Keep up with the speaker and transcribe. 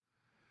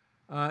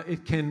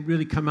It can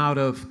really come out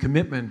of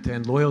commitment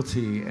and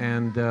loyalty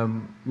and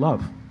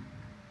love.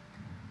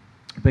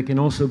 But it can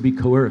also be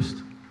coerced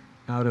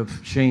out of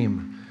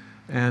shame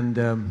and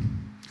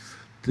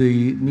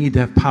the need to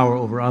have power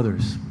over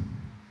others.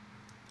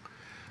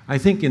 I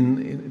think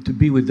to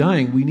be with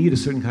dying, we need a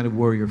certain kind of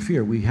warrior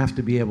fear. We have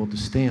to be able to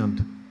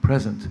stand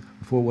present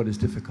for what is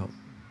difficult.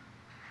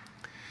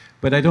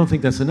 But I don't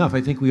think that's enough.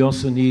 I think we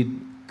also need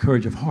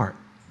courage of heart.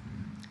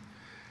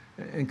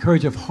 And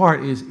courage of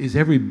heart is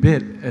every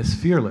bit as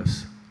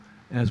fearless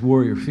as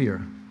warrior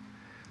fear,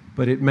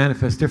 but it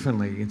manifests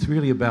differently. It's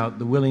really about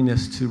the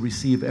willingness to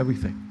receive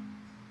everything,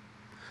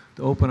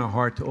 to open our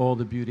heart to all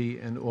the beauty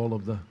and all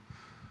of the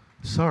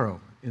sorrow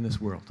in this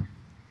world.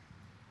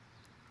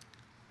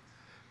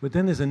 But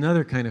then there's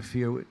another kind of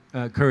fear,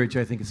 courage.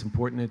 I think it's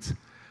important. It's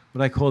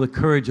what I call the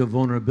courage of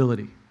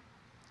vulnerability.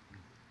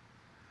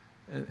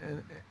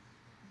 And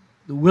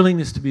the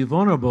willingness to be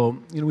vulnerable,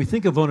 we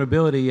think of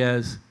vulnerability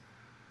as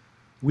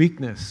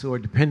weakness or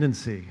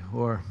dependency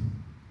or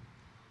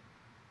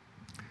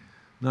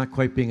not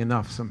quite being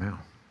enough somehow.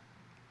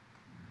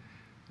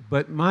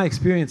 But my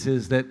experience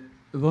is that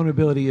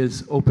vulnerability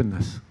is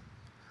openness,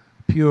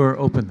 pure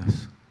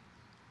openness,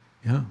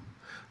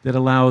 that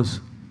allows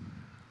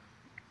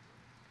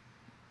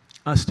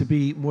us to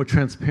be more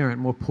transparent,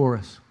 more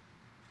porous,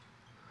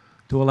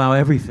 to allow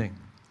everything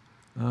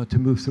to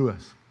move through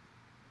us.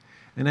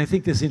 And I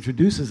think this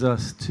introduces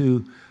us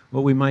to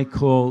what we might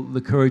call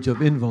the courage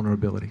of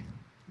invulnerability,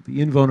 the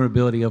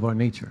invulnerability of our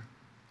nature.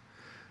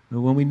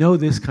 Now, when we know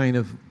this kind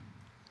of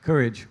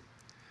courage,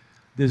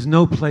 there's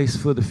no place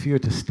for the fear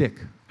to stick,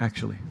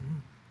 actually.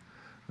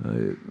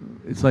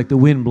 It's like the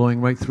wind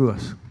blowing right through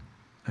us,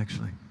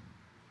 actually.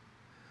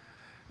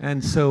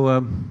 And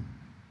so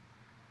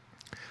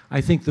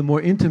I think the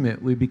more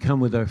intimate we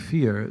become with our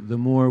fear, the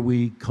more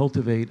we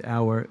cultivate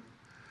our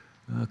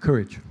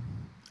courage,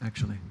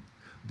 actually.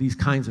 These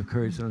kinds of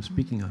courage that I'm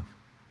speaking of.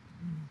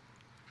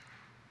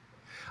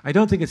 I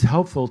don't think it's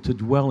helpful to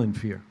dwell in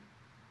fear,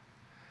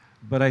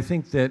 but I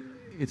think that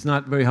it's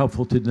not very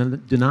helpful to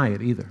deny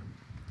it either.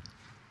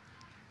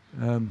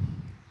 Trungpa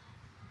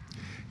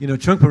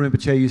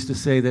Rinpoche used to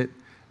say that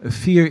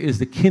fear is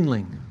the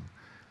kindling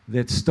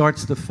that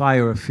starts the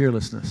fire of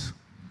fearlessness.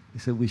 He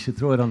said we should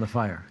throw it on the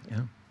fire.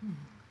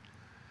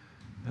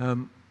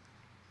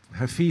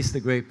 Hafiz, the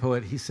great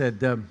poet, he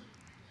said,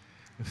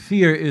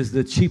 fear is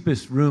the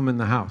cheapest room in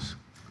the house.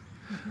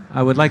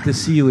 I would like to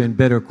see you in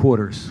better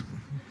quarters.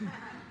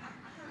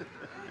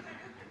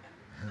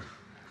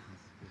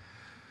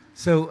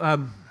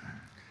 So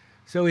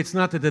it's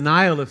not the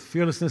denial of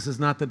fearlessness, is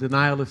not the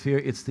denial of fear,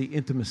 it's the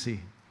intimacy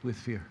with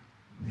fear.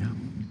 Yeah. At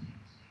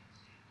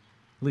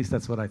least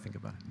that's what I think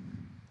about it.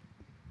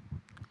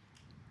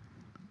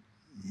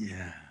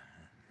 Yeah.